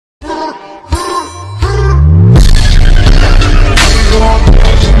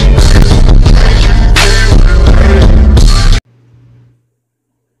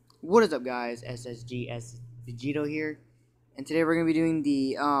What is up, guys? SSGS Vegito here, and today we're gonna be doing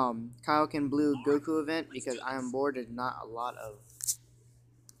the Kaioken Blue Goku event because I am bored. There's not a lot of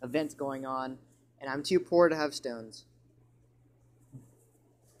events going on, and I'm too poor to have stones.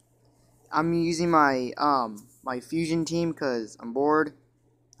 I'm using my my fusion team because I'm bored.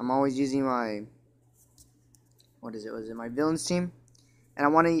 I'm always using my Was it my villains team, and I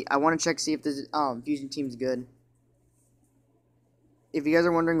wanna check see if this fusion team's good. If you guys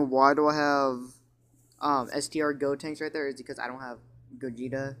are wondering why do I have STR Go tanks right there, is because I don't have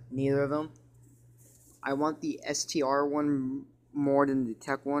Gogeta, neither of them. I want the STR one more than the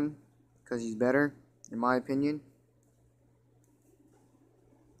Tech one because he's better, in my opinion.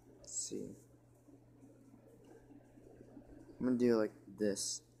 Let's see. I'm gonna do it like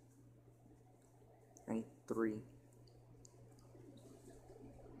this. I need 3.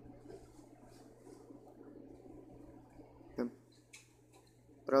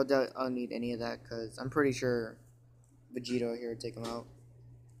 But I doubt I'll need any of that because I'm pretty sure Vegito here would take him out.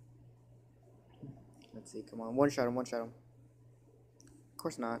 Let's see, come on. One shot him. Of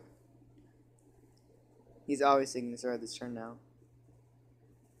course not. He's obviously going to start this turn now.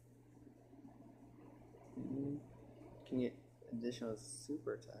 Can you get additional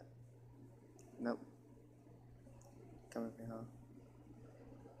super attack? Nope. Coming for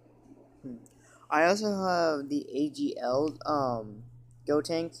huh? I also have the AGL Go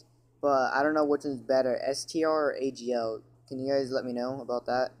tanks, but I don't know which one's better, STR or AGL. Can you guys let me know about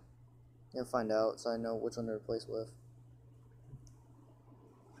that? You'll find out so I know which one to replace with.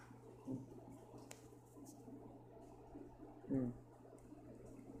 Okay.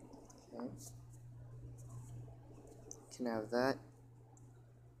 Can have that.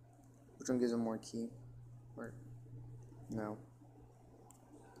 Which one gives him more key? Or no.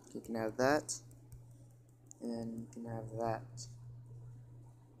 You can have that. And you can have that.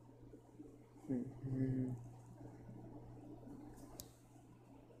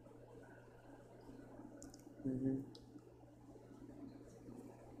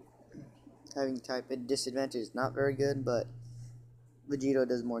 Having type at disadvantage is not very good, but Vegito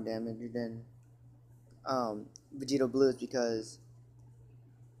does more damage than Vegito Blue is because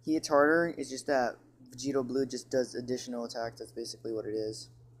he hits harder. It's just that Vegito Blue just does additional attacks. That's basically what it is.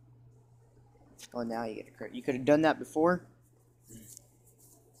 Oh, now you get a crit. You could have done that before.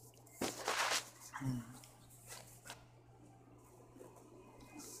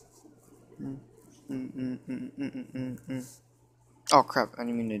 Oh crap, I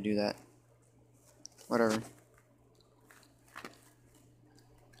didn't mean to do that. Whatever.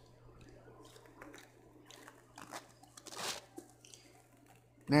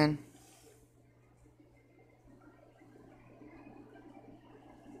 Man.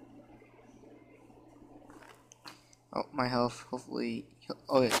 Oh, my health. Hopefully.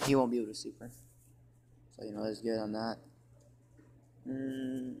 Oh, yeah, he won't be able to super. So, you know, that's good on that.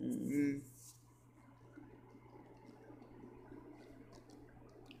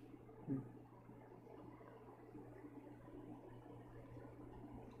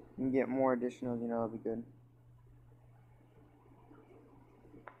 You can get more additional, you know, that'll be good.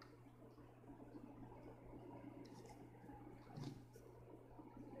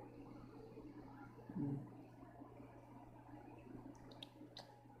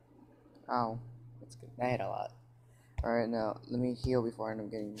 Ow. That's good. I hit a lot. Alright, now, let me heal before I end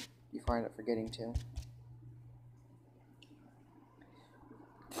up forgetting to.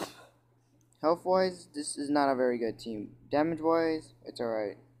 Health-wise, this is not a very good team. Damage-wise, it's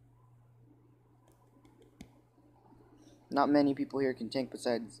alright. Not many people here can tank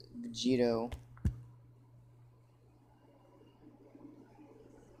besides Vegito.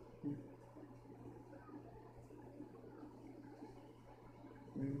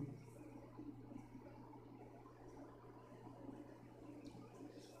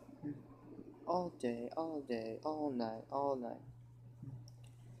 All day, all night.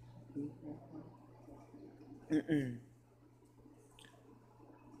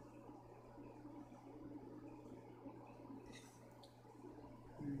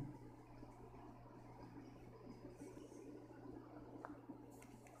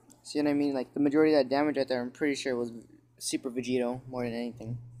 See what I mean? Like, the majority of that damage right there, I'm pretty sure was Super Vegito more than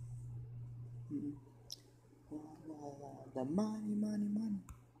anything. The money.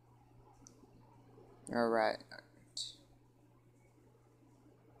 Alright.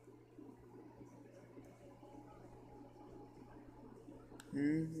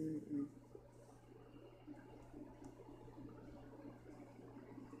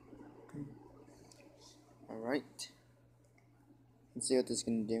 Alright. Let's see what this is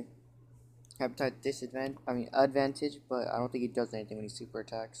gonna do. Appetite advantage, but I don't think he does anything when he super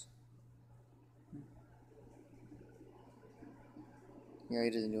attacks. Yeah, he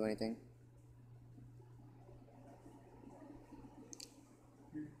doesn't do anything.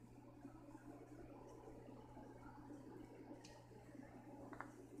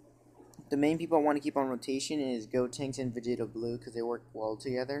 The main people I want to keep on rotation is Gotenks and Vegeta Blue because they work well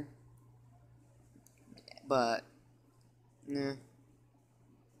together. But, nah.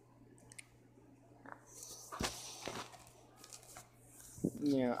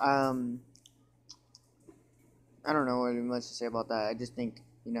 Yeah, I don't know what much to say about that. I just think,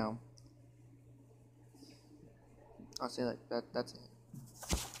 you know, I'll say like that. That's it.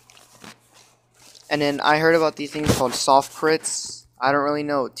 And then I heard about these things called soft crits. I don't really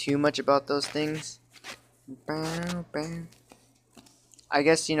know too much about those things. I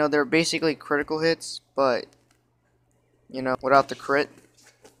guess, you know, they're basically critical hits, but, you know, without the crit.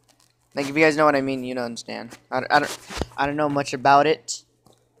 Like, if you guys know what I mean, you don't understand. I don't know much about it.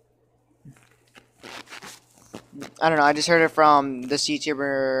 I don't know, I just heard it from this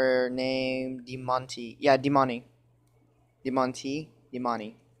YouTuber named Demonti. Yeah, Demonti. Demonti.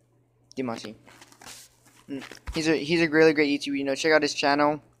 He's a really great YouTuber, you know, check out his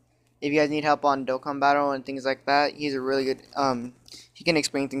channel. If you guys need help on Dokkan Battle and things like that, he's a really good, he can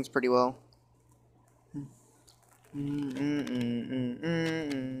explain things pretty well.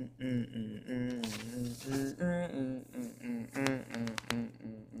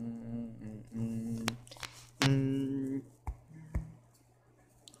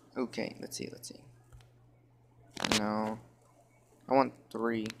 Okay, let's see. No. I want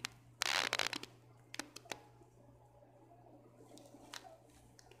 3.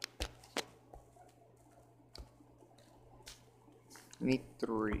 I need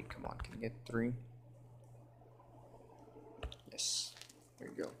 3. Come on, can I get 3? Yes. There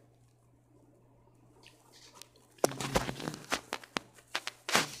you go.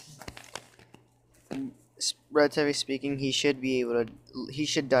 Relatively speaking, he should be able to. He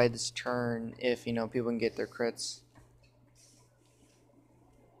should die this turn if, you know, people can get their crits.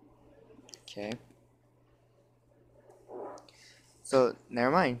 Okay. So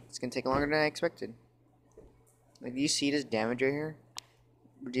never mind. It's gonna take longer than I expected. Like, do you see this damage right here?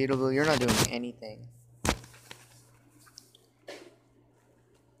 Vegeta Blue, you're not doing anything.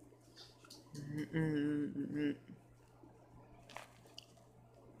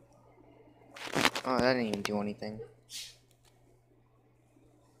 Oh, that didn't even do anything.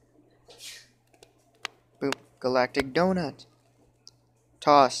 Boom. Galactic Donut.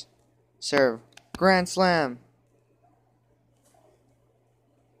 Toss. Serve. Grand Slam.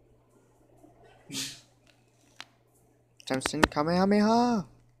 Times 10 Kamehameha.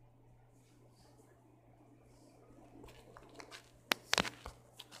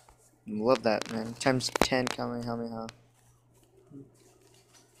 Love that, man. Times 10 Kamehameha.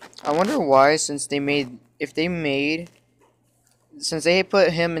 I wonder why, since they put him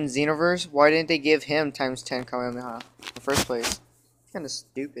in Xenoverse, why didn't they give him times 10 Kamehameha in the first place? It's kind of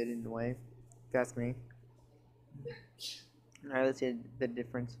stupid in a way, if you ask me. Alright, let's see the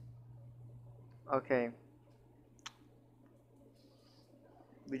difference. Okay.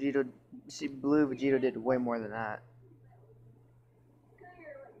 Blue Vegeta did way more than that.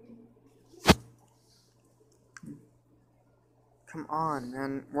 Come on,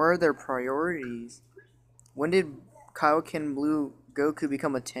 man. Where are their priorities? When did Kaioken Blue Goku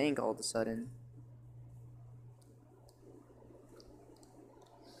become a tank all of a sudden?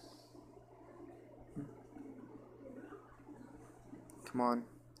 Come on.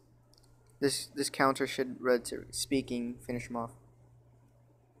 This counter should, speaking, finish him off.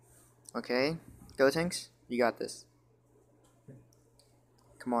 Okay. Go tanks. You got this.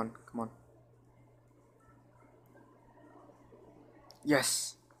 Come on.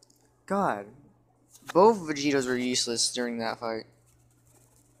 Yes. God. Both Vegetas were useless during that fight.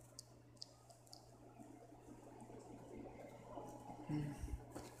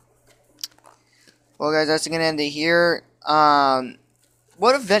 Well, guys, that's gonna end it here.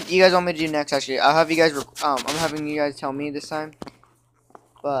 What event do you guys want me to do next? Actually, I'll have you guys. I'm having you guys tell me this time.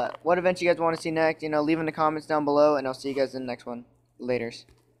 But what event you guys want to see next? You know, leave in the comments down below, and I'll see you guys in the next one. Laters.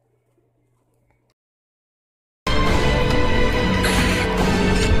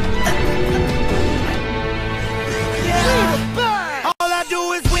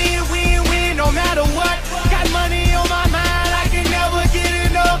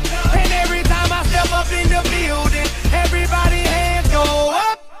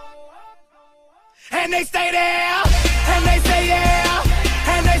 And they stay there, and they say yeah,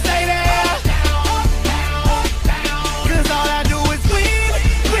 and they say there. Cause all I do is win.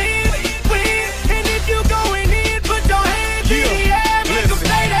 And if you going in, put your hands in the air, make them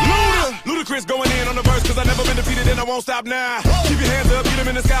stay there. Ludacris going in on the verse, cause I never been defeated and I won't stop now. Keep your hands up. them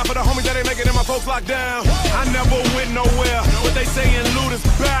in the sky for the homies that ain't making it, my folks locked down. I never went nowhere, but they saying